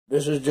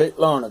This is Jake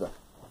Larnagan.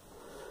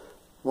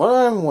 What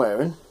I'm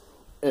wearing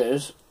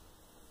is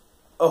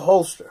a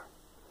holster.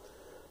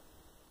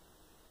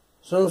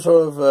 Some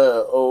sort of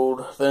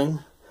old thing.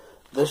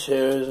 This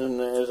here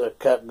is a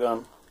cap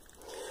gun.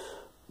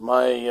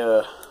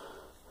 Well,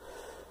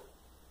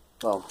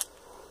 I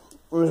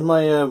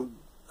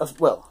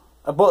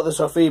bought this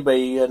off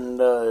eBay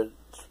and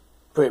it's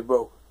pretty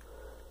broke.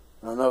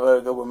 I'm not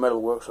very good with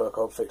metalwork, so I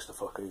can't fix the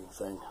fucking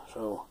thing.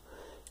 So,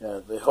 yeah,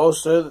 the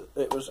holster that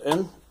it was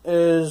in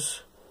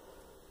is,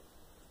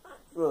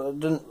 well,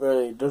 it doesn't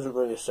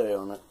really say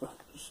on it.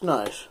 It's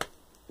nice.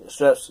 It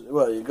straps.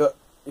 Well, you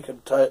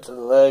can tie it to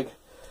the leg,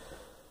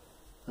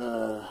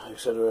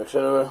 etc.,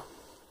 etc.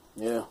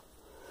 Yeah.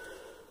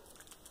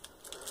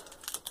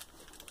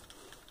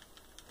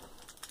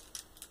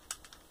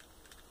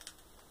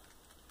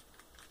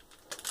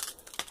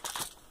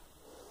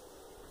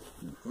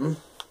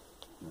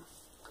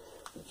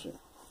 That's it.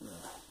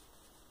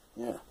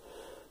 Yeah.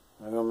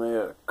 I got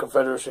my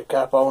Confederacy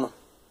cap on.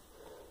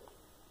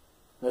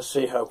 Let's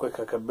see how quick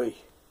I can be.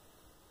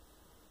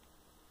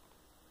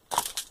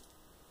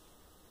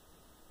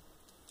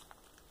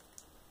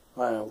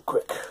 I am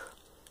quick.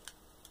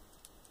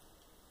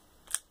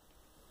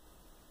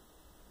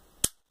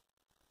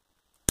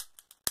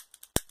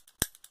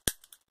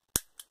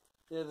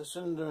 Yeah, the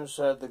cylinder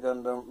inside the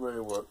gun don't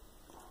really work.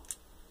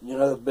 You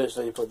know the bits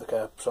that you put the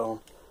caps on,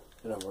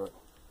 they don't work.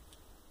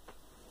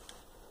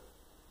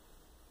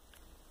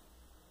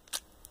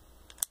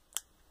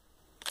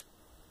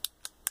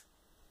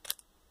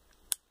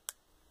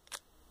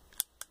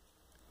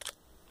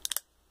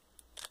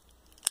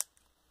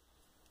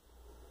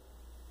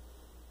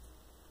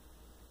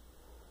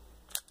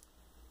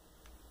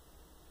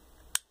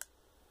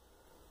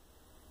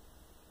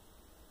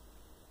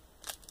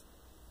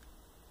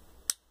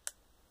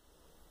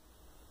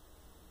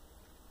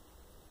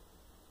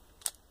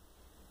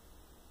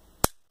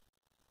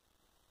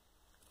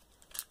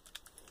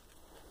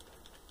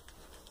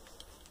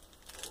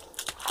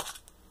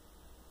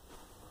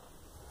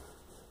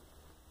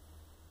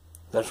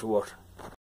 That's what.